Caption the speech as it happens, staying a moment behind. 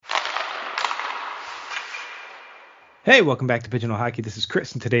Hey, welcome back to Pigeonhole Hockey. This is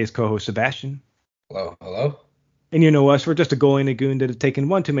Chris and today's co-host Sebastian. Hello, hello. And you know us, we're just a goalie and a goon that have taken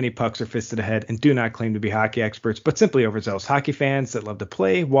one too many pucks or fists to the head and do not claim to be hockey experts, but simply overzealous hockey fans that love to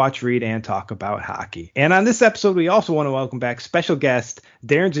play, watch, read, and talk about hockey. And on this episode, we also want to welcome back special guest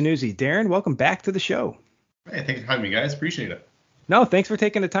Darren Zanussi. Darren, welcome back to the show. Hey, thanks for having me, guys. Appreciate it. No, thanks for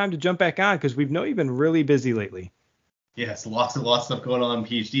taking the time to jump back on because we know you've been really busy lately. Yes, lots of stuff going on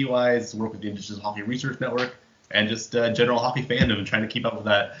PhD-wise, work with the Indigenous Hockey Research Network, and just general hockey fandom and trying to keep up with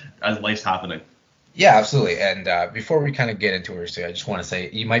that as life's happening. Yeah, absolutely. And before we kind of get into it, I just want to say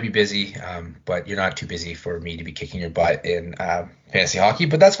you might be busy, but you're not too busy for me to be kicking your butt in fantasy hockey.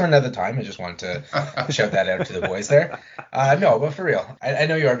 But that's for another time. I just wanted to shout that out to the boys there. No, but for real, I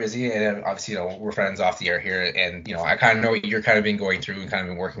know you are busy, and obviously, we're friends off the air here, and I kind of know what you're kind of been going through and kind of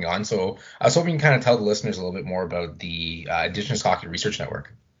been working on. So I was hoping you can kind of tell the listeners a little bit more about the Indigenous Hockey Research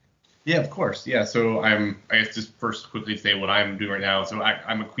Network. Yeah, of course. Yeah, so I guess just first quickly say what I'm doing right now. So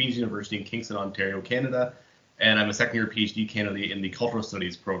I'm at Queen's University in Kingston, Ontario, Canada, and I'm a second-year PhD candidate in the Cultural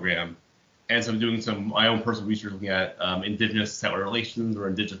Studies program. And so I'm doing my own personal research looking at Indigenous settler relations or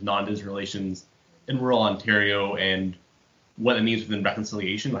Indigenous non-Indigenous relations in rural Ontario and what it means within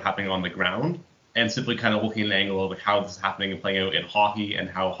reconciliation, what's happening on the ground, and simply kind of looking at an angle of how this is happening and playing out in hockey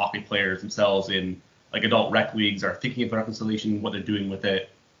and how hockey players themselves in adult rec leagues are thinking about reconciliation, what they're doing with it,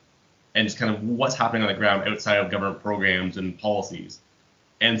 and just kind of what's happening on the ground outside of government programs and policies.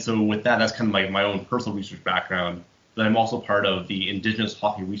 And so with that, that's kind of my own personal research background. But I'm also part of the Indigenous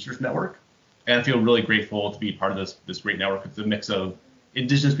Hockey Research Network. And I feel really grateful to be part of this great network. It's a mix of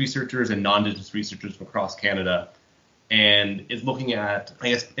Indigenous researchers and non-Indigenous researchers from across Canada. And it's looking at, I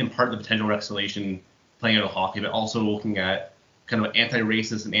guess, in part the potential reconciliation playing out of hockey, but also looking at kind of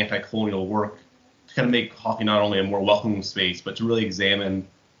anti-racist and anti-colonial work to kind of make hockey not only a more welcoming space, but to really examine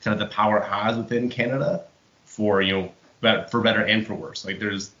kind of the power it has within Canada for better and for worse.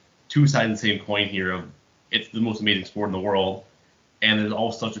 There's two sides of the same coin here of it's the most amazing sport in the world, and there's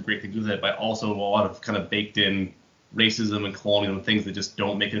all such a great thing with it, but also a lot of kind of baked in racism and colonialism and things that just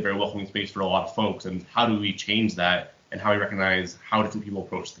don't make it a very welcoming space for a lot of folks. And how do we change that, and how we recognize how different people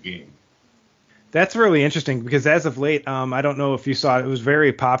approach the game? That's really interesting because as of late, I don't know if you saw it was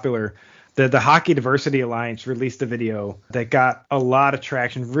very popular. The Hockey Diversity Alliance released a video that got a lot of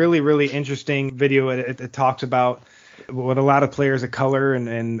traction. Really, really interesting video. It talks about what a lot of players of color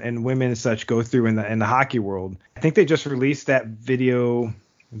and women and such go through in the hockey world. I think they just released that video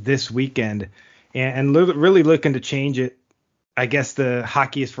this weekend and really looking to change it. I guess the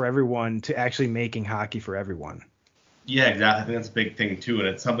hockey is for everyone to actually making hockey for everyone. Yeah, exactly. I think that's a big thing too, and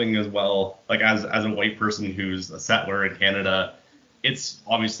it's something as well. As a white person who's a settler in Canada, it's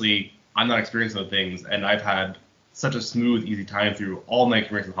obviously I'm not experienced those things, and I've had such a smooth, easy time through all my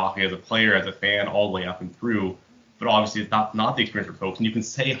experience with hockey as a player, as a fan, all the way up and through. But obviously, it's not the experience for folks. And you can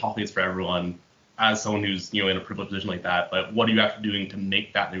say hockey is for everyone as someone who's in a privileged position like that. But what are you actually doing to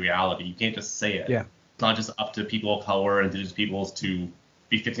make that the reality? You can't just say it. Yeah. It's not just up to people of color and Indigenous peoples to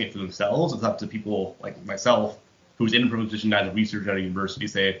be fixing it for themselves. It's up to people like myself, who's in a privileged position as a researcher at a university,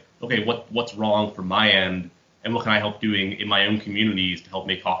 to say, okay, what's wrong from my end? And what can I help doing in my own communities to help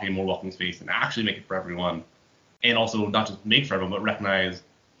make hockey a more welcoming space and actually make it for everyone? And also not just make for everyone, but recognize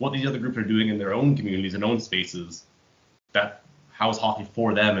what these other groups are doing in their own communities and own spaces. That how is hockey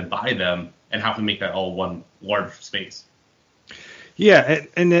for them and by them, and how can we make that all one large space? Yeah,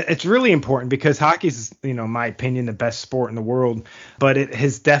 and it's really important because hockey is, in my opinion, the best sport in the world, but it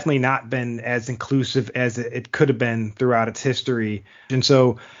has definitely not been as inclusive as it could have been throughout its history. And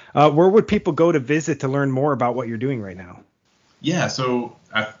so where would people go to visit to learn more about what you're doing right now? Yeah, so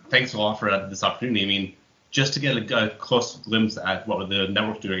thanks a lot for this opportunity. I mean, just to get a close glimpse at what the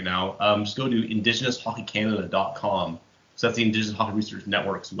network's doing right now, just go to indigenoushockeycanada.com. So that's the Indigenous Hockey Research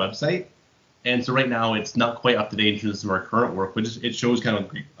Network's website. And so right now it's not quite up to date in terms of our current work, but it shows kind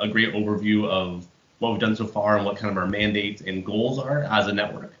of a great overview of what we've done so far and what kind of our mandates and goals are as a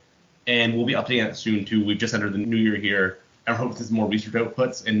network. And we'll be updating that soon too. We've just entered the new year here, and we're hoping to see more research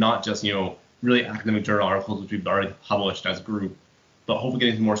outputs and not just, really academic journal articles which we've already published as a group, but hopefully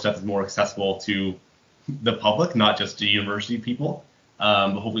getting some more stuff that's more accessible to the public, not just to university people,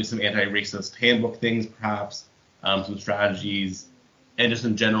 but hopefully some anti-racist handbook things perhaps, some strategies, and just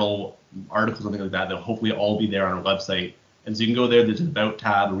in general articles and things like that will hopefully all be there on our website. And so you can go there, there's an About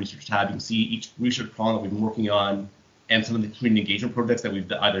tab, a Research tab. You can see each research problem that we've been working on and some of the community engagement projects that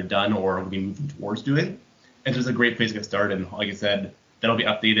we've either done or will be moving towards doing. And so it's a great place to get started. And like I said, that'll be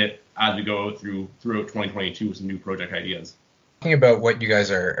updated as we go throughout 2022 with some new project ideas. Talking about what you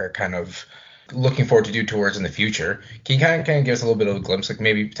guys are kind of looking forward to do towards in the future, can you kind of give us a little bit of a glimpse,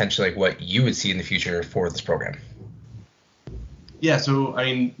 maybe potentially what you would see in the future for this program? Yeah, so I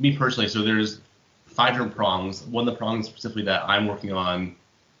mean, me personally, so there's 5 different prongs. One of the prongs specifically that I'm working on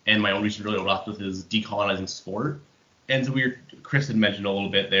and my own research really overlaps with is decolonizing sport. And so Chris had mentioned a little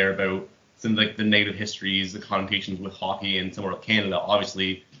bit there about some of like the negative histories, the connotations with hockey and somewhere like Canada.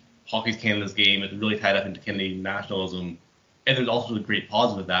 Obviously, hockey's Canada's game. It's really tied up into Canadian nationalism. And there's also a great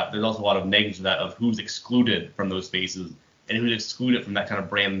positive of that. There's also a lot of negatives of that, of who's excluded from those spaces and who's excluded from that kind of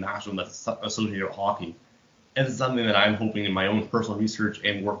brand nationalism that's associated with hockey. And it's something that I'm hoping in my own personal research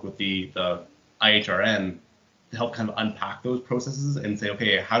and work with the IHRN to help kind of unpack those processes and say,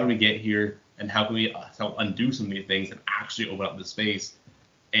 okay, how do we get here and how can we help undo some of these things and actually open up the space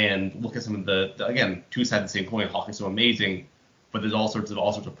and look at some of the again, two sides of the same coin. Hockey's so amazing, but there's all sorts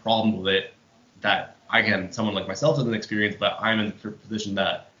of problems with it that, again, someone like myself doesn't experience, but I'm in the position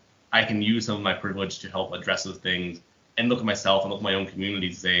that I can use some of my privilege to help address those things and look at myself and look at my own community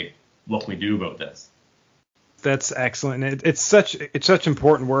to say, what can we do about this? That's excellent. It's such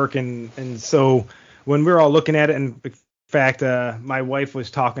important work, and so when we're all looking at it, and in fact, my wife was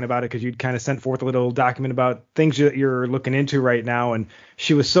talking about it because you'd kind of sent forth a little document about things that you're looking into right now, and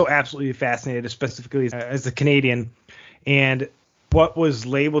she was so absolutely fascinated, specifically as a Canadian, and what was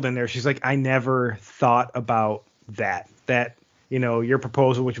labeled in there. She's like, I never thought about that, your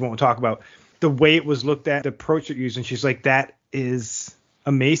proposal, which we won't talk about, the way it was looked at, the approach you're using. She's like, that is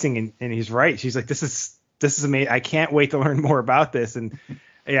amazing, and he's right. She's like, this is amazing. I can't wait to learn more about this. And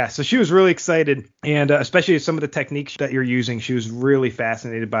yeah, so she was really excited, and especially some of the techniques that you're using, she was really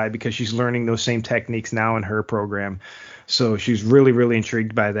fascinated by, because she's learning those same techniques now in her program. So she's really, really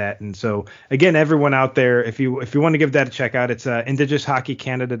intrigued by that. And so again, everyone out there, if you want to give that a check out, it's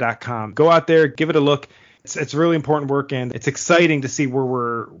indigenoushockeycanada.com. Go out there, give it a look. It's really important work, and it's exciting to see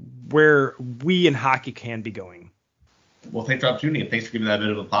where we in hockey can be going. Well, thanks for the opportunity, and thanks for giving that bit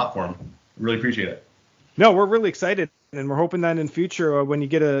of a platform. Really appreciate it. No, we're really excited, and we're hoping that in future, when you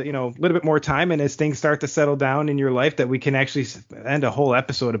get a little bit more time and as things start to settle down in your life, that we can actually end a whole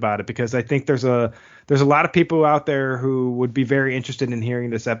episode about it, because I think there's a lot of people out there who would be very interested in hearing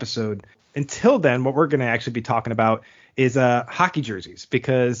this episode. Until then, what we're going to actually be talking about is hockey jerseys,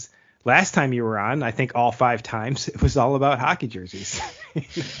 because last time you were on, I think all 5 times, it was all about hockey jerseys.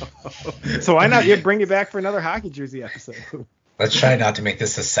 So why not bring you back for another hockey jersey episode? Let's try not to make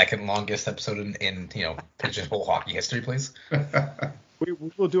this the second longest episode in Pigeonhole hockey history, please. We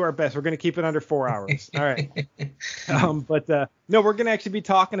will do our best. We're going to keep it under 4 hours. All right. But no, we're going to actually be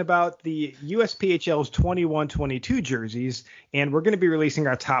talking about the USPHL's 21-22 jerseys, and we're going to be releasing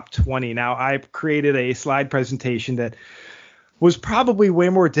our top 20. Now, I created a slide presentation that was probably way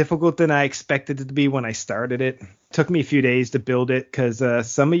more difficult than I expected it to be when I started it. It took me a few days to build it, because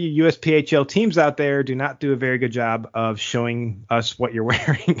some of you USPHL teams out there do not do a very good job of showing us what you're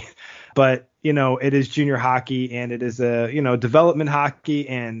wearing. But, it is junior hockey, and it is development hockey.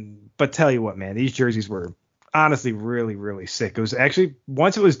 But tell you what, man, these jerseys were honestly really, really sick. It was actually,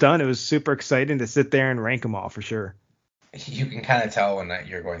 once it was done, it was super exciting to sit there and rank them all for sure. You can kind of tell when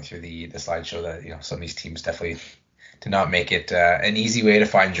you're going through the slideshow that, some of these teams definitely to not make it an easy way to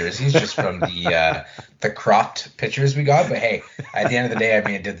find jerseys just from the cropped pictures we got. But hey, at the end of the day,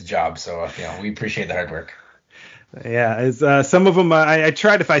 it did the job. So, we appreciate the hard work. Yeah, some of them I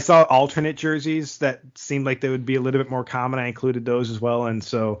tried. If I saw alternate jerseys that seemed like they would be a little bit more common, I included those as well. And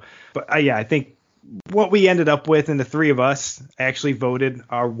so, but I think what we ended up with, and the 3 of us actually voted,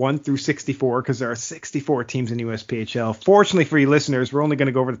 are 1 through 64, because there are 64 teams in USPHL. Fortunately for you listeners, we're only going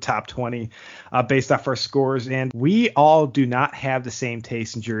to go over the top 20 based off our scores, and we all do not have the same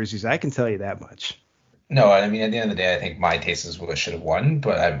taste in jerseys. I can tell you that much. No, at the end of the day, I think my taste is what should have won,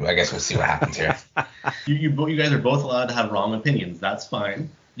 but I guess we'll see what happens here. You guys are both allowed to have wrong opinions. That's fine.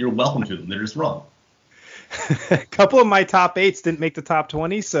 You're welcome to them. They're just wrong. A couple of my top 8s didn't make the top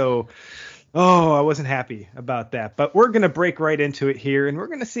 20, so I wasn't happy about that. But we're going to break right into it here, and we're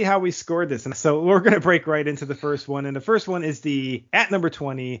going to see how we scored this. And so we're going to break right into the first one. And the first one is at number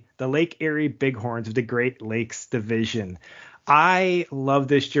 20, the Lake Erie Bighorns of the Great Lakes Division. I love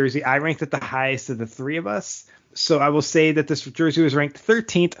this jersey. I ranked it the highest of the 3 of us. So I will say that this jersey was ranked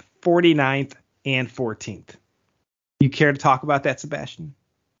 13th, 49th, and 14th. You care to talk about that, Sebastian?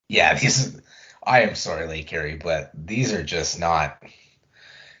 Yeah, I am sorry, Lake Erie, but these are just not.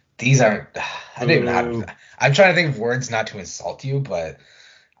 These aren't. I don't even have. I'm trying to think of words not to insult you, but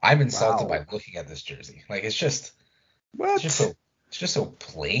I'm insulted by looking at this jersey. Like, it's just. What? It's just so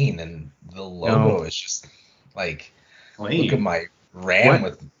plain, and the logo is just like. Plain. Look at my ram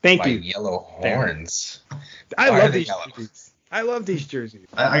with yellow horns. I love these jerseys. I love these jerseys.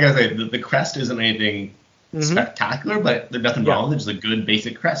 I gotta say, the crest isn't anything spectacular, but there's nothing wrong with it. It's just a good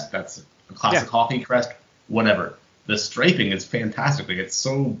basic crest. That's a classic hockey crest. Whatever. the striping is fantastic. Like, it's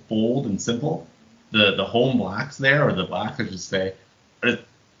so bold and simple. The home blacks there, or the blacks I should say,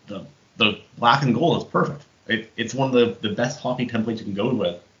 the black and gold is perfect. It's one of the best hockey templates you can go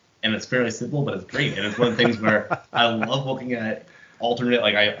with, and it's fairly simple, but it's great. And it's one of the things where I love looking at alternate.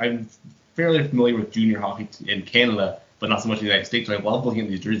 Like, I'm fairly familiar with junior hockey in Canada, but not so much in the United States. So I love looking at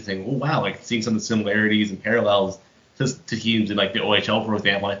these jerseys and saying, oh wow, like seeing some of the similarities and parallels to teams in like the OHL, for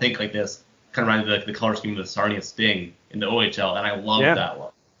example. And I think like this kind of reminds me of the color scheme of the Sarnia Sting in the OHL, and I love that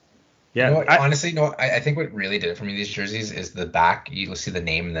one. Yeah, you know what, honestly, I think what really did it for me, these jerseys, is the back. You'll see the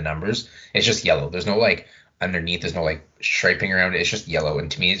name and the numbers. It's just yellow. There's no like underneath. There's no like striping around it. It's just yellow.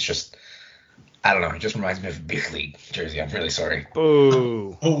 And to me, it's just, I don't know. It just reminds me of a beer league jersey. I'm really sorry.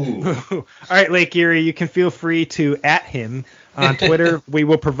 Boo. All right, Lake Erie, you can feel free to @ him on Twitter. We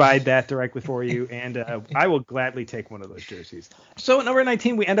will provide that directly for you, and I will gladly take one of those jerseys. So at number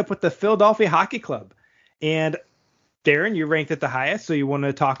 19, we end up with the Philadelphia Hockey Club. And Darren, you ranked it the highest, so you want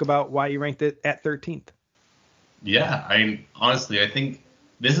to talk about why you ranked it at 13th. Yeah, honestly, I think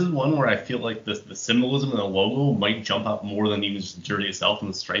this is one where I feel like the symbolism in the logo might jump up more than even just the jersey itself and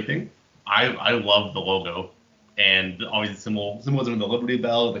the striping. I love the logo, and obviously symbolism of the Liberty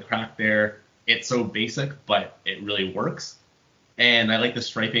Bell, the crack there. It's so basic, but it really works. And I like the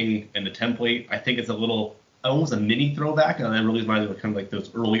striping and the template. I think it's almost a mini throwback, and that really reminds me of kind of like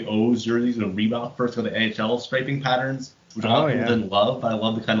those early O's jerseys when Reebok first got the NHL striping patterns, which a lot of people didn't love, but I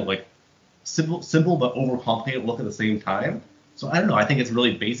love the kind of like simple but overcomplicated look at the same time. So I don't know. I think it's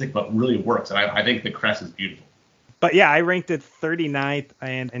really basic, but really works, and I think the crest is beautiful. But yeah, I ranked it 39th,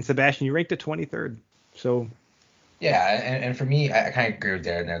 and Sebastian, you ranked it 23rd. So yeah, and for me, I kind of agree with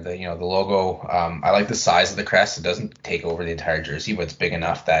Darren there. The logo, I like the size of the crest. It doesn't take over the entire jersey, but it's big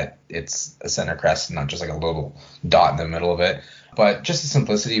enough that it's a center crest, not just like a little dot in the middle of it. But just the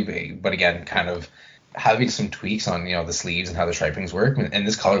simplicity, but again, kind of having some tweaks on the sleeves and how the stripings work, and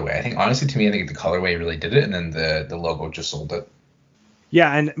this colorway. I think honestly, to me, I think the colorway really did it, and then the logo just sold it. Yeah,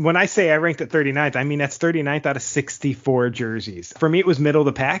 and when I say I ranked it 39th, I mean that's 39th out of 64 jerseys. For me, it was middle of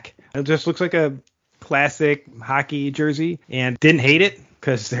the pack. It just looks like a classic hockey jersey, and didn't hate it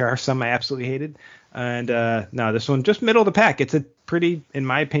because there are some I absolutely hated. And no, this one just middle of the pack. It's a pretty, in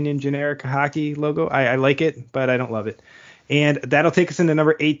my opinion, generic hockey logo. I like it, but I don't love it. And that'll take us into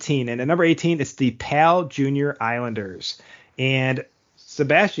number 18. And at number 18 is the PAL Junior Islanders. And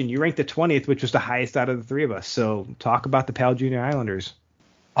Sebastian, you ranked the 20th, which was the highest out of the three of us. So talk about the PAL Junior Islanders.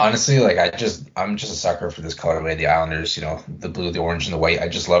 Honestly, like I'm just a sucker for this colorway, the Islanders, the blue, the orange, and the white. I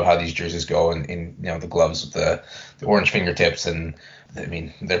just love how these jerseys go, and the gloves with the orange fingertips, and I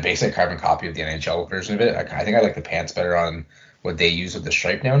mean they're basically a carbon copy of the NHL version of it. I think I like the pants better on what they use with the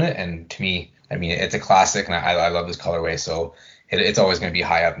stripe down it, and to me, I mean it's a classic, and I love this colorway, so it's always going to be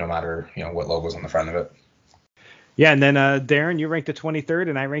high up no matter what logo's on the front of it. Yeah, and then Darren, you ranked it 23rd,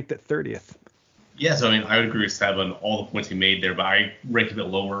 and I ranked it 30th. Yeah, so I mean, I would agree with Seb on all the points he made there, but I ranked it a bit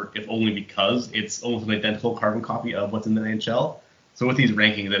lower, if only because it's almost an identical carbon copy of what's in the NHL. So with these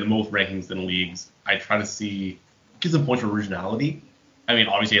rankings, and most rankings in leagues, I try to give some points for originality. I mean,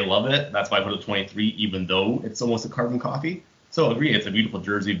 obviously I love it. That's why I put it 23, even though it's almost a carbon copy. So I agree, it's a beautiful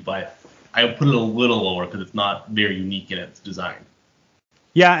jersey, but I put it a little lower because it's not very unique in its design.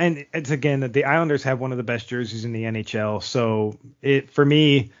 Yeah, and it's again, the Islanders have one of the best jerseys in the NHL. So for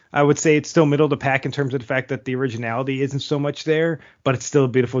me, I would say it's still middle of the pack in terms of the fact that the originality isn't so much there, but it's still a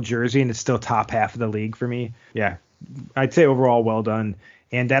beautiful jersey and it's still top half of the league for me. Yeah, I'd say overall well done.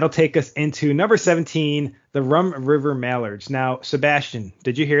 And that'll take us into number 17, the Rum River Mallards. Now, Sebastian,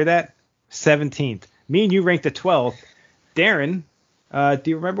 did you hear that? 17th. Me and you ranked the 12th. Darren, do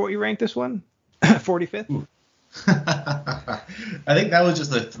you remember what you ranked this one? 45th? I think that was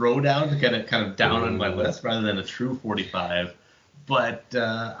just a throwdown to get it kind of down on my list rather than a true 45. But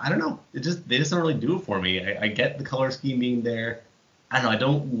I don't know. They just don't really do it for me. I get the color scheme being there. I don't know. I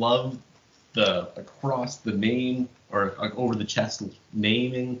don't love the across the name or like over the chest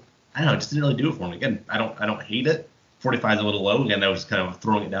naming. I don't know. It just didn't really do it for me. Again, I don't hate it. 45 is a little low. Again, I was kind of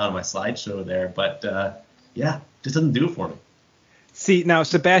throwing it down on my slideshow there. But yeah, just doesn't do it for me. See, now,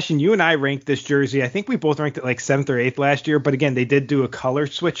 Sebastian, you and I ranked this jersey. I think we both ranked it like 7th or 8th last year. But again, they did do a color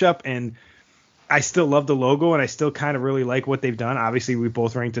switch up, and I still love the logo, and I still kind of really like what they've done. Obviously, we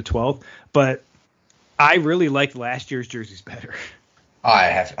both ranked it 12th, but I really liked last year's jerseys better. I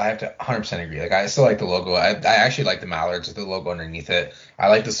have to 100% agree. Like I still like the logo. I actually like the Mallards with the logo underneath it. I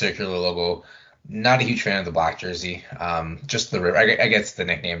like the circular logo. Not a huge fan of the black jersey. Just the river. I guess the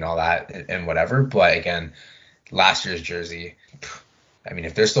nickname and all that and whatever. But again, last year's jersey. I mean,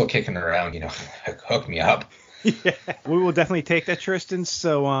 if they're still kicking around, hook me up. Yeah, we will definitely take that, Tristan.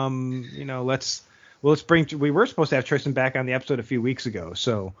 So, let's Well, we were supposed to have Tristan back on the episode a few weeks ago,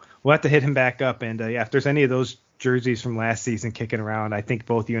 so we'll have to hit him back up. And yeah, if there's any of those jerseys from last season kicking around, I think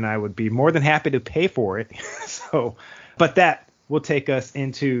both you and I would be more than happy to pay for it. But that will take us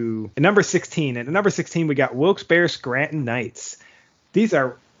into number 16. And at number 16, we got Wilkes-Barre Scranton Knights.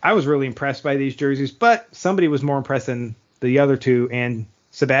 I was really impressed by these jerseys, but somebody was more impressed than the other two. And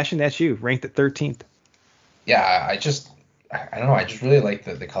Sebastian, that's you, ranked at 13th. Yeah, I don't know. I just really like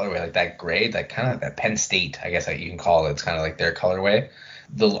the colorway, like that gray, that kind of that Penn State, I guess you can call it. It's kind of like their colorway.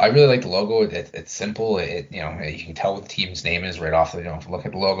 I really like the logo. It's simple. You can tell what the team's name is right off. If you look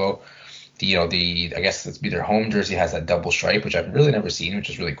at the logo. I guess it's their home jersey has that double stripe, which I've really never seen, which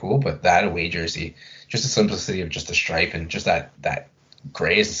is really cool. But that away jersey, just the simplicity of just a stripe and just that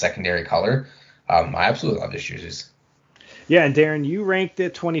gray is a secondary color. I absolutely love these jerseys. Yeah, and Darren, you ranked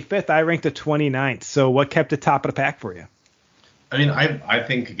it 25th. I ranked it 29th. So what kept it top of the pack for you? I mean, I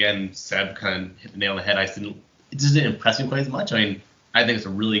think, again, Seb kind of hit the nail on the head. It just didn't impress me quite as much. I mean, I think it's a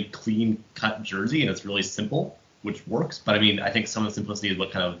really clean-cut jersey, and it's really simple, which works. But, I mean, I think some of the simplicity is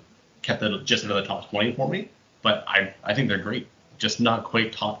what kind of kept it just under the top 20 for me. But I think they're great. Just not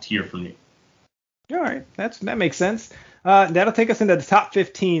quite top tier for me. All right. That makes sense. That'll take us into the top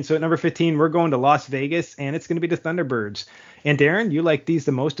 15. So at number 15, we're going to Las Vegas, and it's going to be the Thunderbirds. And Darren, you like these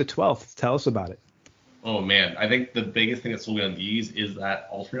the most at 12th. Tell us about it. Oh, man. I think the biggest thing that's sold me on these is that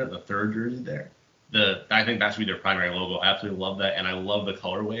alternate, the third jersey there. I think that should be their primary logo. I absolutely love that, and I love the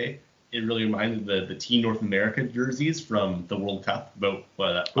colorway. It really reminds me of the Team North America jerseys from the World Cup about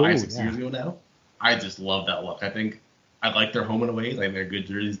 5-6 years ago now. I just love that look. I think I like their home and aways. I think they're good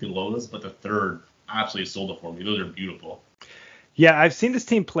jerseys, good logos, but the third absolutely sold it for me. Those are beautiful. Yeah, I've seen this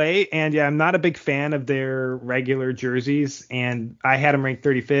team play, and yeah, I'm not a big fan of their regular jerseys, and I had them ranked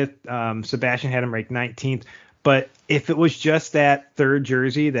 35th. Sebastian had them ranked 19th. But if it was just that third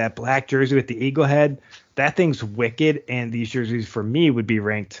jersey, that black jersey with the eagle head, that thing's wicked, and these jerseys for me would be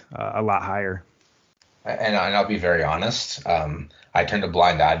ranked a lot higher. And I'll be very honest. I turned a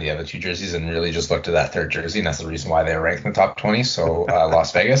blind eye to the other two jerseys and really just looked at that third jersey, and that's the reason why they were ranked in the top 20. So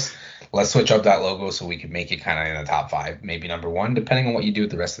Las Vegas, let's switch up that logo so we can make it kind of in the top 5, maybe number 1, depending on what you do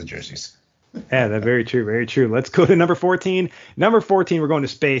with the rest of the jerseys. Yeah, that's very true, very true. Let's go to number 14. Number 14, we're going to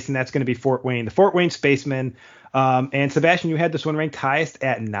space, and that's going to be Fort Wayne, the Fort Wayne Spacemen. And Sebastian, you had this one ranked highest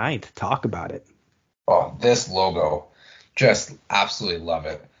at 9th. Talk about it. Oh, this logo, just absolutely love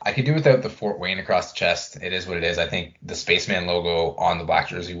it. I could do without the Fort Wayne across the chest. It is what it is. I think the Spaceman logo on the black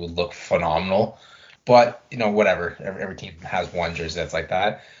jersey would look phenomenal. But, whatever. Every team has one jersey that's like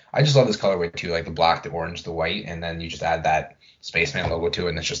that. I just love this colorway too, like the black, the orange, the white, and then you just add that Spaceman logo to it,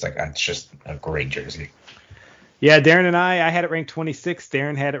 and it's just a great jersey. Yeah, Darren and I had it ranked 26th.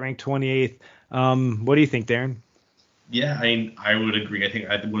 Darren had it ranked 28th. What do you think, Darren? Yeah, I mean, I would agree. I think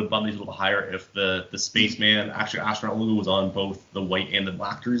I would have bumped these a little higher if the Spaceman, actually astronaut logo was on both the white and the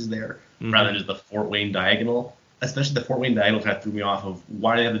black jerseys there, rather than just the Fort Wayne diagonal. Especially the Fort Wayne diagonal kind of threw me off of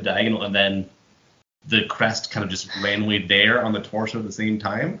why do they have the diagonal and then the crest kind of just randomly there on the torso at the same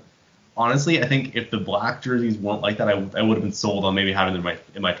time. Honestly, I think if the black jerseys weren't like that, I would have been sold on maybe having them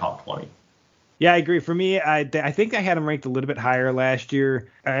in my top 20. Yeah, I agree. For me, I think I had them ranked a little bit higher last year.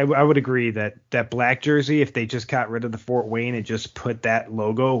 I would agree that black jersey, if they just got rid of the Fort Wayne and just put that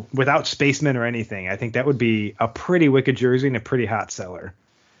logo without Spaceman or anything, I think that would be a pretty wicked jersey and a pretty hot seller.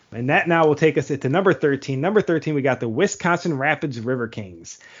 And that now will take us to number 13. Number 13, we got the Wisconsin Rapids River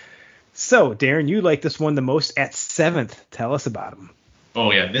Kings. So, Darren, you like this one the most at 7th. Tell us about them.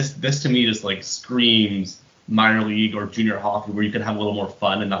 Oh, yeah. This to me just like screams minor league or junior hockey where you can have a little more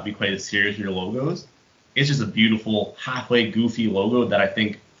fun and not be quite as serious with your logos. It's just a beautiful, halfway goofy logo that I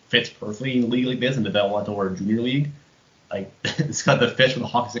think fits perfectly in a league like this, and that I want to wear a junior league. Like, it's got the fish with a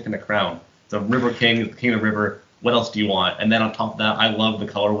hockey stick and a crown. It's a River King, it's the king of the river. What else do you want? And then on top of that, I love the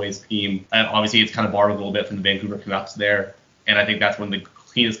colorway scheme. And obviously, it's kind of borrowed a little bit from the Vancouver Canucks there. And I think that's one of the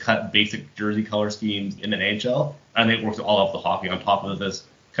cleanest cut basic jersey color schemes in the NHL. I think it works all up the hockey on top of this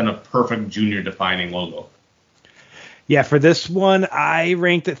kind of perfect junior defining logo. Yeah, for this one, I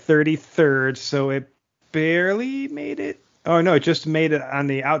ranked it 33rd, so it barely made it. Oh, no, it just made it on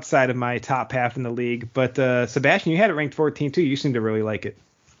the outside of my top half in the league. But, Sebastian, you had it ranked 14, too. You seem to really like it.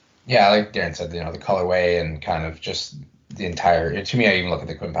 Yeah, like Darren said, the colorway and kind of just the entire – to me, I even look at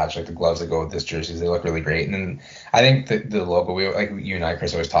the equipment patch, like the gloves that go with this jersey. They look really great. And then I think the logo, like you and I,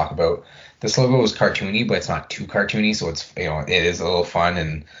 Chris, always talk about, this logo is cartoony, but it's not too cartoony. So it's, it is a little fun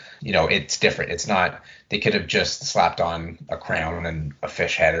and, it's different. It's not – they could have just slapped on a crown and a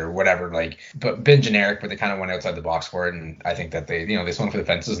fish head or whatever, but been generic, but they kind of went outside the box for it. And I think that they swung for the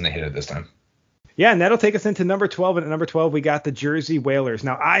fences and they hit it this time. Yeah, and that'll take us into number 12. And at number 12, we got the Jersey Whalers.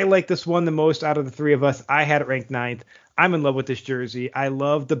 Now, I like this one the most out of the three of us. I had it ranked ninth. I'm in love with this jersey. I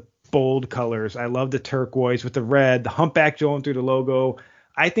love the bold colors. I love the turquoise with the red, the humpback going through the logo.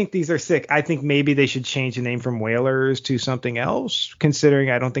 I think these are sick. I think maybe they should change the name from Whalers to something else,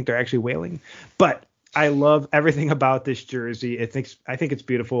 considering I don't think they're actually whaling. But I love everything about this jersey. I think it's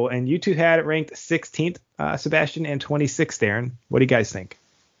beautiful. And you two had it ranked 16th, Sebastian, and 26th, Darren. What do you guys think?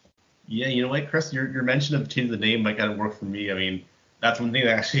 Yeah, you know what, Chris, your mention of changing the name might kind of work for me. I mean, that's one thing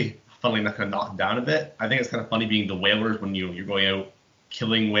that actually, funnily enough, kind of knocked down a bit. I think it's kind of funny being the Whalers when you're going out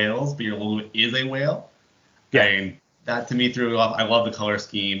killing whales, but your logo is a whale. Yeah. And that to me threw it off. I love the color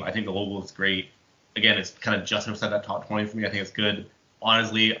scheme. I think the logo looks great. Again, it's kind of just outside that top 20 for me. I think it's good.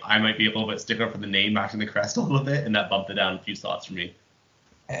 Honestly, I might be a little bit sticking up for the name matching the crest a little bit, and that bumped it down a few slots for me.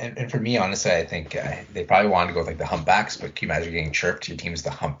 And for me, honestly, I think they probably wanted to go with like the humpbacks, but can you imagine getting chirped? Your team's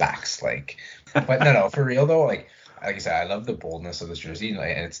the humpbacks, like. But no, for real though, like I said, I love the boldness of this jersey, and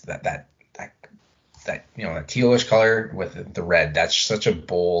it's that that tealish color with the red. That's such a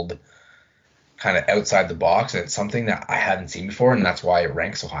bold kind of outside the box. And it's something that I hadn't seen before, and that's why it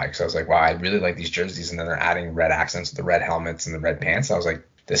ranks so high. Because I was like, wow, I really like these jerseys, and then they're adding red accents with the red helmets and the red pants. I was like,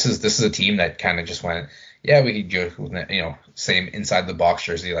 this is a team that kind of just went, yeah, we could go, same inside the box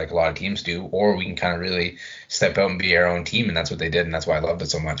jersey like a lot of teams do, or we can kind of really step out and be our own team, and that's what they did, and that's why I loved it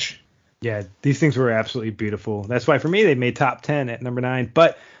so much. Yeah, these things were absolutely beautiful. That's why for me they made top 10 at number 9.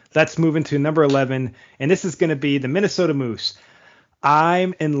 But let's move into number 11, and this is going to be the Minnesota Moose.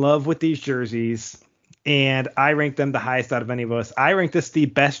 I'm in love with these jerseys, and I rank them the highest out of any of us. I rank this the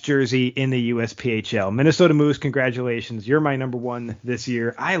best jersey in the USPHL. Minnesota Moose, congratulations. You're my number 1 this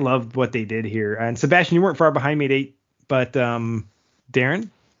year. I loved what they did here. And Sebastian, you weren't far behind me at 8, but Darren,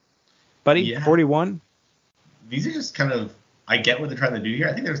 buddy, yeah. 41. These are just kind of, I get what they're trying to do here.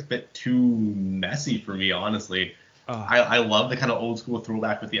 I think they're a bit too messy for me, honestly. I love the kind of old school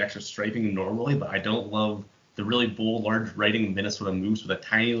throwback with the extra striping normally, but I don't love the really bold, large writing Minnesota Moose with a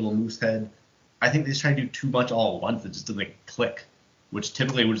tiny little moose head. I think they just try to do too much all at once. It just doesn't click, which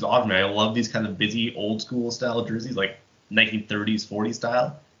is odd for me. I love these kind of busy, old school style jerseys, like 1930s, 40s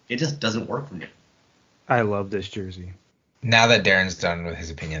style. It just doesn't work for me. I love this jersey. Now that Darren's done with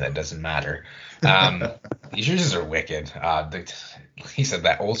his opinion, that doesn't matter. These jerseys are wicked. He said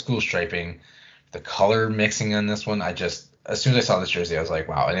that old school striping, the color mixing on this one. As soon as I saw this jersey, I was like,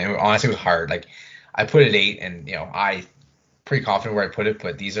 wow. And honestly, it was hard. Like, I put it 8, and I pretty confident where I put it,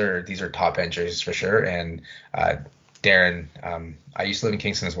 but these are top end jerseys for sure. And Darren, I used to live in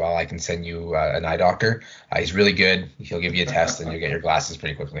Kingston as well. I can send you an eye doctor. He's really good. He'll give you a test, and you'll get your glasses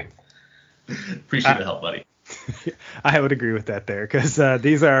pretty quickly. Appreciate the help, buddy. I would agree with that there, because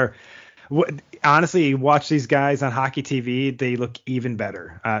these are, honestly, you watch these guys on hockey TV, they look even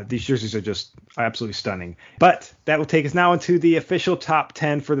better. These jerseys are just absolutely stunning. But that will take us now into the official top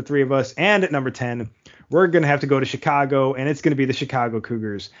 10 for the three of us. And at number 10, we're going to have to go to Chicago, and it's going to be the Chicago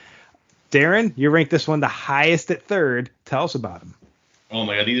Cougars. Darren, you ranked this one the highest at 3rd. Tell us about them. Oh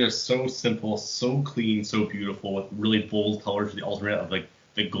my God, these are so simple, so clean, so beautiful, with really bold colors for the alternate of like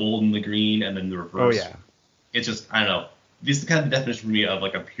the gold and the green, and then the reverse. Oh yeah. It's just, I don't know. This is kind of the definition for me of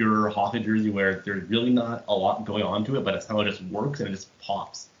like a pure hockey jersey where there's really not a lot going on to it, but it's how it just works and it just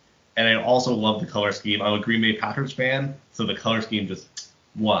pops. And I also love the color scheme. I'm a Green Bay Packers fan, so the color scheme just,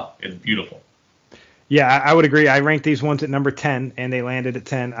 it's beautiful. Yeah, I would agree. I ranked these ones at number 10, and they landed at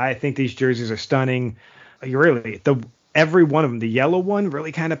 10. I think these jerseys are stunning. Every one of them, the yellow one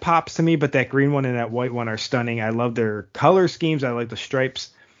really kind of pops to me, but that green one and that white one are stunning. I love their color schemes. I like the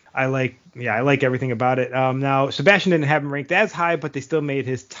stripes. I like everything about it. Now, Sebastian didn't have them ranked as high, but they still made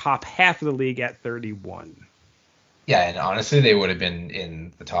his top half of the league at 31. Yeah, and honestly, they would have been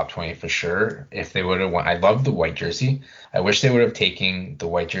in the top 20 for sure if they would have won. I love the white jersey. I wish they would have taken the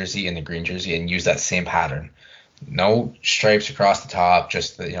white jersey and the green jersey and used that same pattern. No stripes across the top,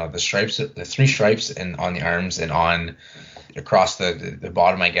 just the stripes, the 3 stripes and on the arms and on across the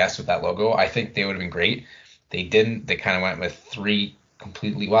bottom, I guess, with that logo. I think they would have been great. They didn't. They kind of went with 2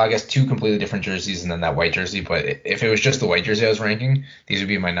 completely different jerseys and then that white jersey. But if it was just the white jersey I was ranking, these would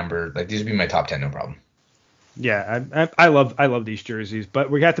be my top 10, no problem. Yeah, I love these jerseys,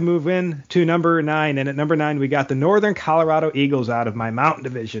 but we got to move in to number 9, and at number 9 we got the Northern Colorado Eagles out of my Mountain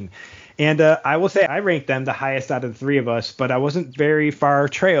Division, and I will say I ranked them the highest out of the three of us, but I wasn't very far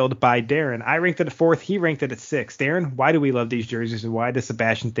trailed by Darren. I ranked it at 4th, he ranked it at 6th. Darren, why do we love these jerseys, and why does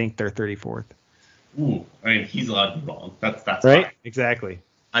Sebastian think they're 34th? Ooh, I mean, he's allowed to be wrong. That's right, fine. Exactly.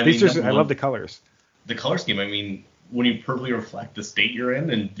 I love the colors. The color scheme. I mean, when you perfectly reflect the state you're in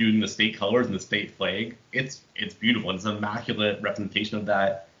and doing the state colors and the state flag, it's beautiful. It's an immaculate representation of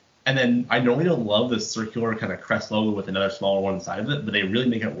that. And then I normally don't love the circular kind of crest logo with another smaller one inside of it, but they really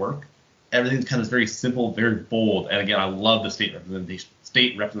make it work. Everything's kind of very simple, very bold, and again, I love the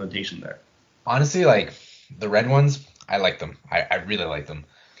state representation there. Honestly, like the red ones, I like them. I really like them.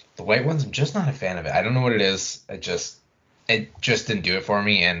 The white ones, I'm just not a fan of it. I don't know what it is. It just didn't do it for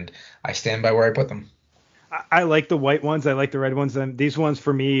me, and I stand by where I put them. I like the white ones. I like the red ones. And these ones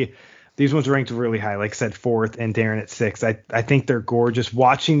for me, these ones ranked really high. Like I said, 4th, and Darren at 6th. I think they're gorgeous.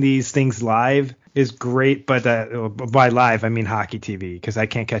 Watching these things live is great, but by live I mean hockey TV, because I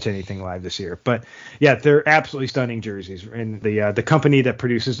can't catch anything live this year. But yeah, they're absolutely stunning jerseys, and the company that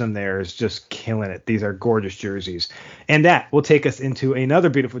produces them there is just killing it. These are gorgeous jerseys, and that will take us into another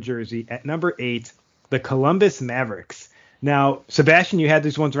beautiful jersey at number 8, the Columbus Mavericks. Now, Sebastian, you had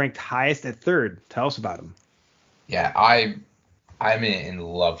these ones ranked highest at 3rd. Tell us about them. Yeah, I'm in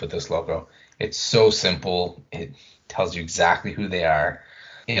love with this logo. It's so simple. It tells you exactly who they are.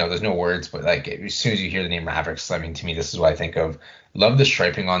 There's no words, but like as soon as you hear the name Mavericks, I mean, to me, this is what I think of. Love the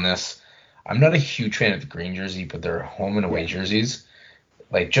striping on this. I'm not a huge fan of the green jersey, but they're home and away jerseys.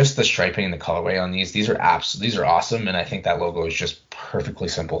 Like just the striping and the colorway on these are awesome, and I think that logo is just perfectly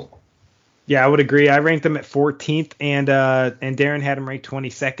simple. Yeah, I would agree. I ranked them at 14th, and Darren had them ranked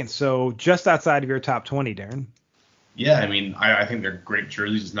 22nd, so just outside of your top 20, Darren. Yeah, I mean, I think they're great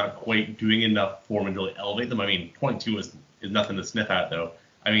jerseys. It's not quite doing enough for them to really elevate them. I mean, 22 is nothing to sniff at, though.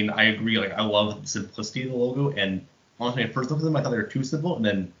 I mean, I agree. Like, I love the simplicity of the logo, and honestly, at first look at them, I thought they were too simple, and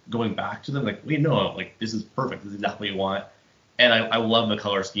then going back to them, like, wait, no, like, this is perfect. This is exactly what you want. And I love the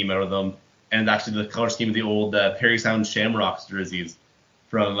color scheme out of them, and actually the color scheme of the old Perry Sound Shamrocks jerseys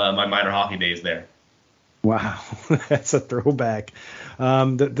from my minor hockey days there. Wow, that's a throwback. I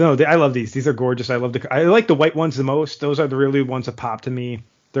love these. These are gorgeous. I like the white ones the most. Those are the really ones that pop to me.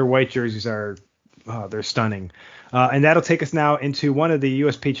 Their white jerseys they're stunning. And that'll take us now into one of the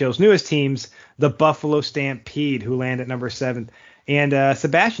USPHL's newest teams, the Buffalo Stampede, who land at number 7. And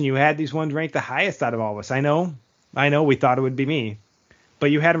Sebastian, you had these ones ranked the highest out of all of us. I know we thought it would be me,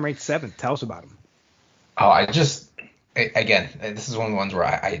 but you had them ranked 7th. Tell us about them. Oh, again, this is one of the ones where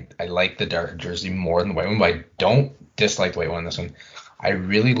I like the darker jersey more than the white one, but I don't dislike the white one in this one. I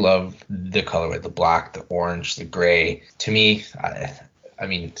really love the colorway, the black, the orange, the gray. To me, I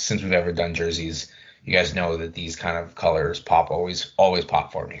mean, since we've ever done jerseys, you guys know that these kind of colors always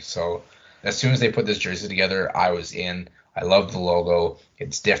pop for me. So as soon as they put this jersey together, I was in. I love the logo.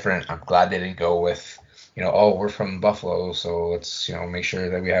 It's different. I'm glad they didn't go with, we're from Buffalo, so let's, make sure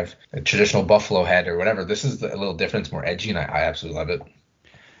that we have a traditional Buffalo head or whatever. This is a little different. It's more edgy, and I absolutely love it.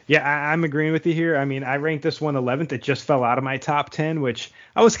 Yeah, I'm agreeing with you here. I mean, I ranked this one 11th. It just fell out of my top 10, which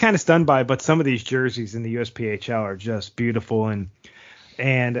I was kind of stunned by, but some of these jerseys in the USPHL are just beautiful.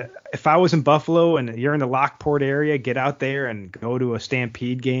 And if I was in Buffalo and you're in the Lockport area, get out there and go to a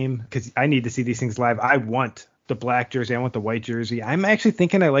Stampede game, because I need to see these things live. I want the black jersey. I want the white jersey. I'm actually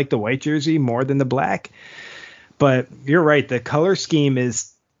thinking I like the white jersey more than the black. But you're right. The color scheme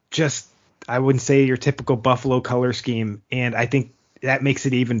is just, I wouldn't say your typical Buffalo color scheme. And I think that makes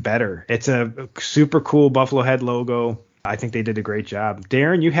it even better. It's a super cool Buffalo head logo. I think they did a great job.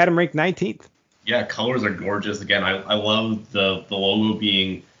 Darren, you had them ranked 19th. Yeah, colors are gorgeous. Again, I love the logo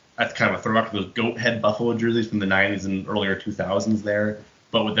being, that's kind of a throwback to those goat head Buffalo jerseys from the 90s and earlier 2000s there.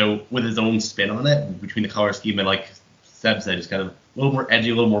 But with his own spin on it, between the color scheme and, like Seb said, just kind of a little more edgy,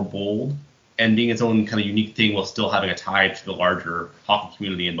 a little more bold, and being its own kind of unique thing while still having a tie to the larger hockey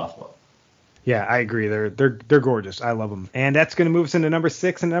community in Buffalo. Yeah, I agree. They're gorgeous. I love them. And that's going to move us into number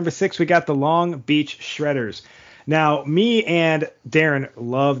 6. And number 6, we got the Long Beach Shredders. Now, me and Darren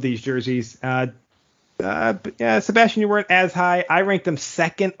love these jerseys. Sebastian, you weren't as high. I ranked them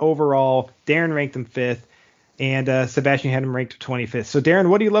 2nd overall. Darren ranked them 5th. And Sebastian had them ranked 25th. So, Darren,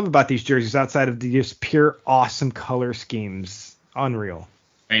 what do you love about these jerseys outside of the just pure awesome color schemes? Unreal.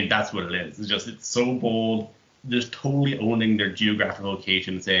 I mean, that's what it is. It's so bold. Just totally owning their geographic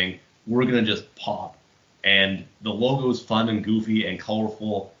location, saying, we're going to just pop. And the logo is fun and goofy and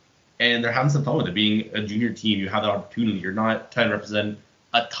colorful. And they're having some fun with it. Being a junior team, you have the opportunity. You're not trying to represent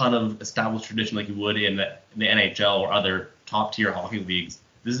a ton of established tradition like you would in the NHL or other top-tier hockey leagues.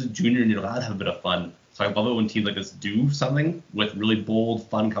 This is junior, and you're allowed to have a bit of fun. So I love it when teams like this do something with really bold,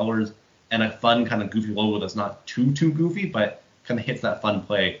 fun colors and a fun kind of goofy logo that's not too goofy, but kind of hits that fun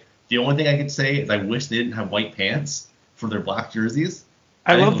play. The only thing I could say is I wish they didn't have white pants for their black jerseys.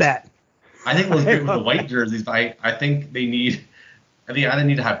 I love that. I think it was great with the white jerseys, but I think they need – I think either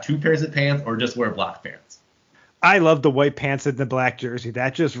need to have 2 pairs of pants or just wear black pants. I love the white pants and the black jersey.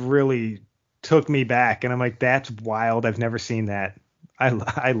 That just really took me back. And I'm like, that's wild. I've never seen that.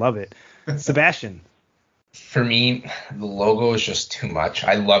 I love it. Sebastian. For me, the logo is just too much.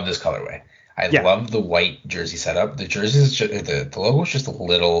 I love this colorway. I Yeah, love the white jersey setup. The jersey is just, the logo is just a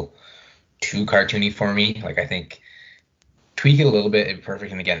little too cartoony for me. Like I think tweak it a little bit, it'd be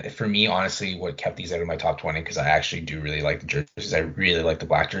perfect. And again, for me, honestly, what kept these out of my top 20, because I actually do really like the jerseys. I really like the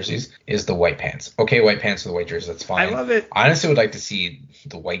black jerseys, is the white pants. Okay, white pants with the white jerseys, that's I fine. love it. I honestly would like to see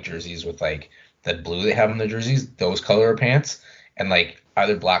the white jerseys with like that blue they have on the jerseys, those color of pants, and like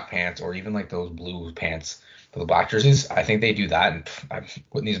either black pants or even like those blue pants for the black jerseys. I think they do that, and I'm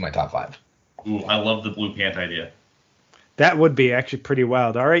putting these in my top 5. Ooh, I love the blue pant idea. That would be actually pretty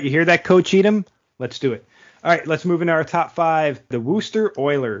wild. All right, you hear that, Coach Edom? Let's do it. All right, let's move into our top 5. The Worcester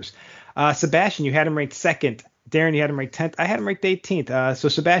Oilers. Sebastian, you had him ranked second. Darren, you had him ranked 10th. I had him ranked 18th. So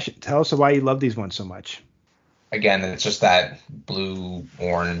Sebastian, tell us why you love these ones so much. Again, it's just that blue,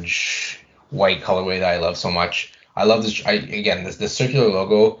 orange, white colorway that I love so much. I love this. Again, this circular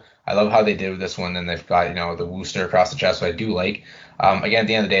logo. I love how they did with this one, and they've got the Worcester across the chest. So I do like. Again, at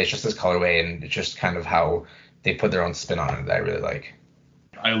the end of the day, it's just this colorway, and it's just kind of how they put their own spin on it that I really like.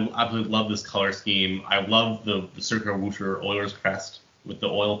 I absolutely love this color scheme. I love the circular Worcester Oilers crest with the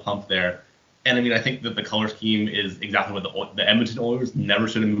oil pump there. And I mean, I think that the color scheme is exactly what the Edmonton Oilers never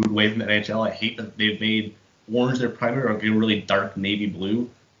should have moved away from the NHL. I hate that they've made orange their primary or a really dark navy blue.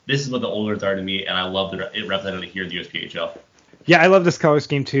 This is what the Oilers are to me, and I love that it represented here in the USPHL. Yeah, I love this color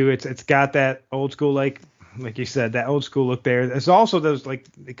scheme too. It's got that old school like you said, that old school look there. There's also those like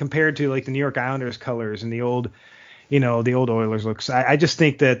compared to like the New York Islanders colors and the old Oilers looks. I just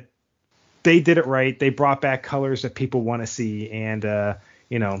think that they did it right. They brought back colors that people want to see, and I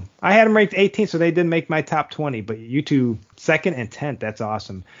had them ranked 18th, so they didn't make my top 20. But you two, second and 10th, that's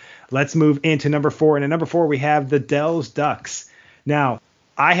awesome. Let's move into number 4. And at number 4, we have the Dells Ducks. Now,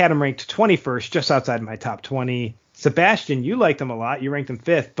 I had them ranked 21st, just outside my top 20. Sebastian, you liked them a lot. You ranked them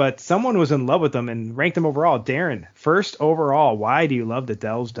 5th, but someone was in love with them and ranked them overall. Darren, first overall. Why do you love the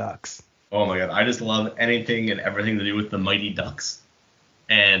Dells Ducks? Oh my God, I just love anything and everything to do with the Mighty Ducks.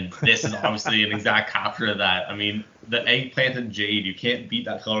 And this is obviously an exact capture of that. I mean, the eggplant and jade, you can't beat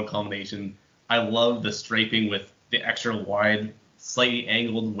that color combination. I love the striping with the extra wide, slightly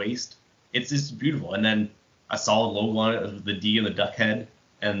angled waist. It's just beautiful. And then a solid logo on it with the D and the duck head,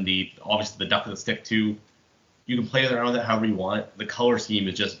 and obviously the duck with the stick too. You can play around with it however you want. The color scheme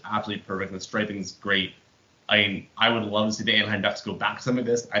is just absolutely perfect. The striping is great. I mean, I would love to see the Anaheim Ducks go back to some of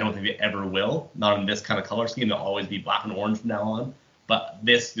this. I don't think they ever will. Not in this kind of color scheme. They'll always be black and orange from now on. But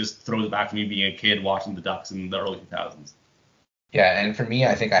this just throws it back to me being a kid watching the Ducks in the early 2000s. Yeah, and for me,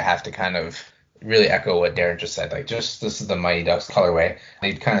 I think I have to kind of really echo what Darren just said. Like, just this is the Mighty Ducks colorway.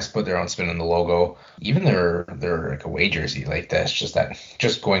 They kind of put their own spin on the logo. Even their like away jersey, like that's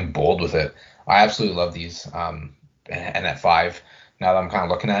just going bold with it. I absolutely love these. And at 5, now that I'm kind of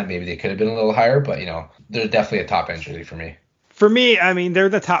looking at it, maybe they could have been a little higher, but they're definitely a top end jersey for me. For me, I mean, they're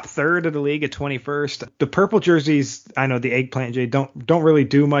the top third of the league at 21st. The purple jerseys, I know the eggplant jade don't really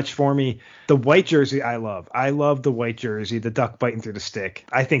do much for me. The white jersey, I love. I love the white jersey, the duck biting through the stick.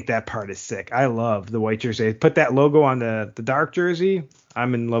 I think that part is sick. I love the white jersey. Put that logo on the dark jersey,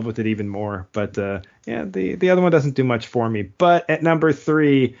 I'm in love with it even more. But the other one doesn't do much for me. But at number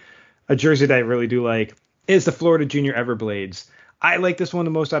 3, a jersey that I really do like is the Florida Junior Everblades. I like this one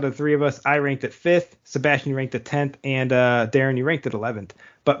the most out of the 3 of us. I ranked it 5th. Sebastian, you ranked it 10th. And Darren, you ranked it 11th.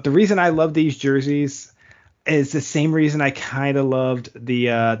 But the reason I love these jerseys is the same reason I kind of loved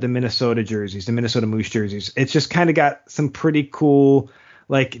the Minnesota jerseys, the Minnesota Moose jerseys. It's just kind of got some pretty cool,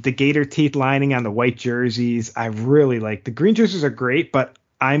 like the gator teeth lining on the white jerseys. I really like the green jerseys are great, but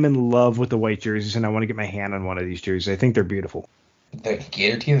I'm in love with the white jerseys, and I want to get my hand on one of these jerseys. I think they're beautiful. The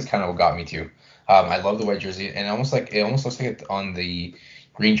gator teeth is kind of what got me too. I love the white jersey, and it almost looks like it on the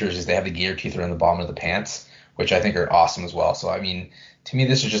green jerseys they have the gator teeth around the bottom of the pants, which I think are awesome as well. So I mean, to me,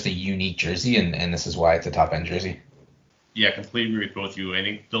 this is just a unique jersey, and this is why it's a top end jersey. Yeah, completely agree with both of you. I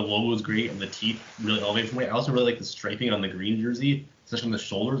think the logo is great, and the teeth really elevate from it. I also really like the striping on the green jersey, especially on the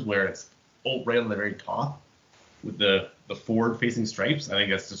shoulders where it's right on the very top with the forward facing stripes. I think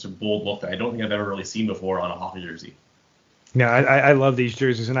that's just a bold look that I don't think I've ever really seen before on a hockey jersey. Yeah, I love these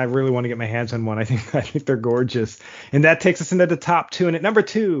jerseys, and I really want to get my hands on one. I think they're gorgeous. And that takes us into the top 2. And at number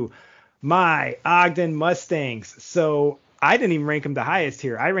 2, my Ogden Mustangs. So I didn't even rank them the highest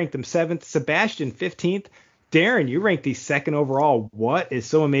here. I ranked them 7th. Sebastian, 15th. Darren, you ranked these 2nd overall. What is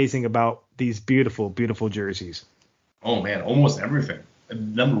so amazing about these beautiful, beautiful jerseys? Oh, man, almost everything.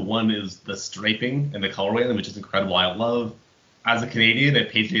 Number 1 is the striping and the colorway, which is incredible. I love, as a Canadian, I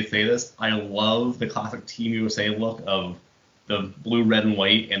hate to say this, I love the classic Team USA look of the blue, red, and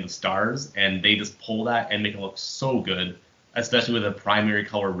white and the stars, and they just pull that and make it look so good, especially with a primary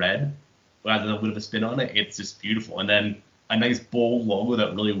color red. with a little bit of a spin on it, it's just beautiful. And then a nice bold logo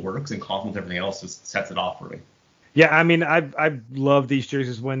that really works and complements everything else just sets it off for me. Yeah, I mean, I love these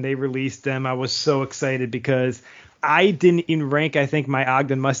jerseys. When they released them, I was so excited because I didn't even rank, I think, my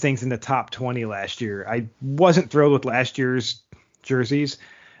Ogden Mustangs in the top 20 last year. I wasn't thrilled with last year's jerseys.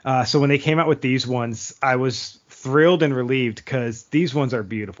 So when they came out with these ones, I was thrilled and relieved because these ones are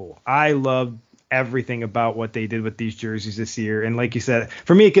beautiful. I love everything about what they did with these jerseys this year. And like you said,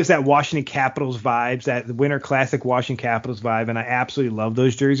 for me, it gives that Washington Capitals vibes, that Winter Classic Washington Capitals vibe. And I absolutely love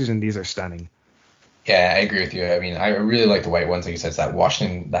those jerseys, and these are stunning. Yeah, I agree with you. I mean, I really like the white ones. Like you said, it's that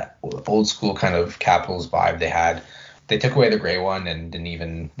Washington, that old school kind of Capitals vibe they had. They took away the gray one and didn't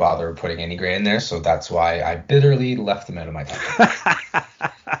even bother putting any gray in there. So that's why I bitterly left them out of my top.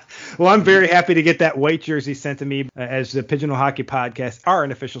 Well, I'm very happy to get that white jersey sent to me, as the Pigeonhole Hockey Podcast are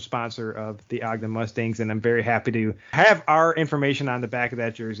an official sponsor of the Ogden Mustangs. And I'm very happy to have our information on the back of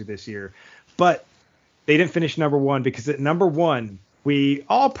that jersey this year. But they didn't finish number one, because at number one, we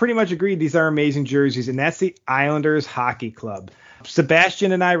all pretty much agreed these are amazing jerseys, and that's the Islanders Hockey Club.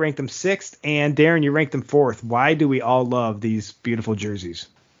 Sebastian and I ranked them 6th, and Darren, you ranked them 4th. Why do we all love these beautiful jerseys?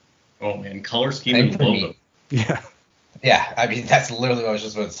 Oh, man, color scheme and logo. Yeah. Yeah, I mean, that's literally what I was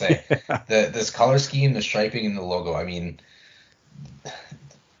just about to say. This color scheme, the striping, and the logo, I mean,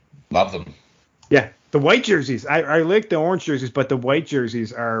 love them. Yeah, the white jerseys. I like the orange jerseys, but the white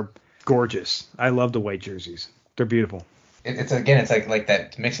jerseys are gorgeous. I love the white jerseys. They're beautiful. It's like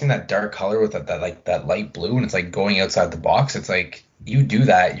that, mixing that dark color with that light blue, and it's like going outside the box. It's like, you do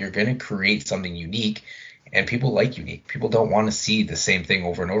that, you're gonna create something unique, and people like unique. People don't want to see the same thing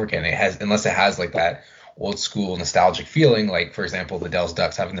over and over again. Unless it has like that old school nostalgic feeling, like for example the Dells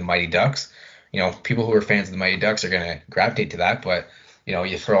Ducks having the Mighty Ducks. You know, people who are fans of the Mighty Ducks are gonna gravitate to that, but you know,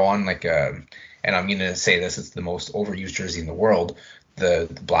 you throw on like and I'm gonna say this, it's the most overused jersey in the world, the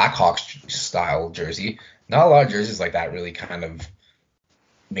Blackhawks style jersey. Not a lot of jerseys like that really kind of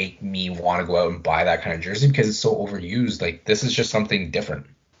make me want to go out and buy that kind of jersey, because it's so overused. Like, this is just something different.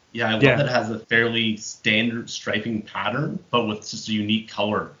 Yeah, I love that it has a fairly standard striping pattern, but with just a unique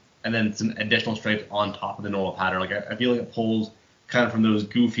color, and then some additional stripes on top of the normal pattern. Like, I feel like it pulls kind of from those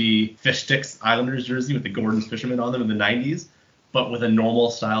goofy fish sticks Islanders jersey with the Gordon's fisherman on them in the 90s, but with a normal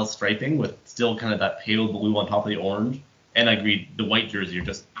style striping with still kind of that pale blue on top of the orange. And I agree, the white jersey are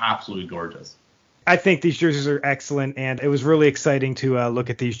just absolutely gorgeous. I think these jerseys are excellent, and it was really exciting to look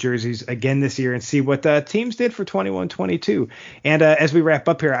at these jerseys again this year and see what the teams did for 21-22. And as we wrap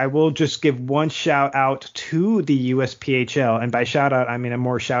up here, I will just give one shout out to the USPHL, and by shout out, I mean I'm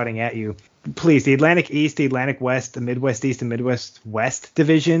more shouting at you. Please, the Atlantic East, the Atlantic West, the Midwest East, and Midwest West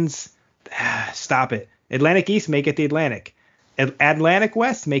divisions, stop it. Atlantic East, make it the Atlantic. Atlantic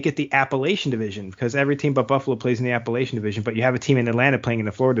West, make it the Appalachian Division, because every team but Buffalo plays in the Appalachian Division, but you have a team in Atlanta playing in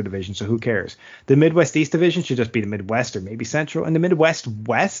the Florida Division, so who cares? The Midwest East Division should just be the Midwest or maybe Central, and the Midwest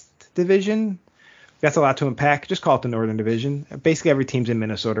West Division, that's a lot to unpack. Just call it the Northern Division. Basically, every team's in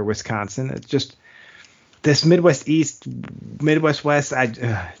Minnesota or Wisconsin. It's just this Midwest East, Midwest West,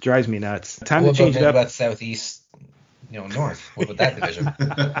 drives me nuts. Time to change it up. Midwest Southeast, North. What about that division?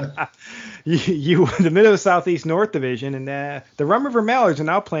 The Midwest Southeast North Division, and the Rum River Mallards are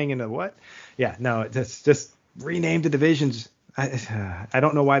now playing in the what? Yeah, no, it's just rename the divisions. I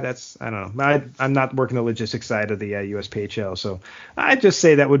don't know why that's. I don't know. I'm not working the logistics side of the USPHL, so I just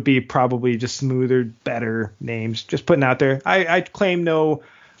say that would be probably just smoother, better names. Just putting out there. I claim no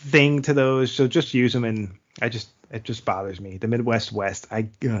thing to those, so just use them, and it just bothers me. The Midwest West,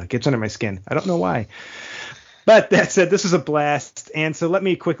 gets under my skin. I don't know why. But that said, this was a blast. And so let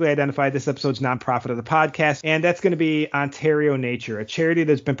me quickly identify this episode's nonprofit of the podcast. And that's going to be Ontario Nature, a charity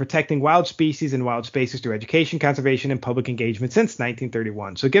that's been protecting wild species and wild spaces through education, conservation, and public engagement since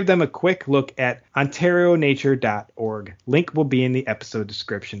 1931. So give them a quick look at ontarionature.org. Link will be in the episode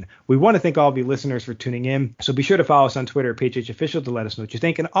description. We want to thank all of you listeners for tuning in. So be sure to follow us on Twitter at PHHofficial to let us know what you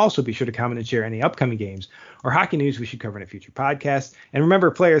think. And also be sure to comment and share any upcoming games or hockey news we should cover in a future podcast. And remember,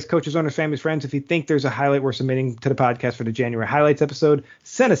 players, coaches, owners, families, friends, if you think there's a highlight worth submitting to the podcast for the January highlights episode,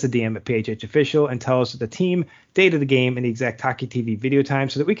 send us a DM at PHHofficial and tell us the team, date of the game, and the exact Hockey TV video time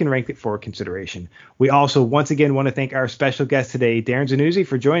so that we can rank it for consideration. We also once again want to thank our special guest today, Darren Zanussi,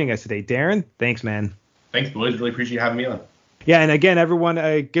 for joining us today. Darren, thanks, man. Thanks, boys. Really appreciate you having me on. Yeah, and again,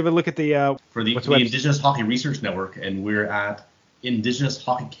 everyone, give a look at the for the Indigenous Hockey Research Network, and we're at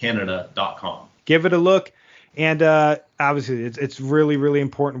indigenoushockeycanada.com. Give it a look. And obviously, it's really, really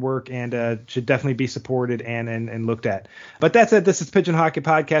important work, and should definitely be supported and looked at. But that said, this is Pigeonhole Hockey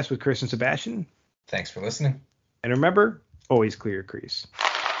Podcast with Chris and Sebastian. Thanks for listening. And remember, always clear your crease.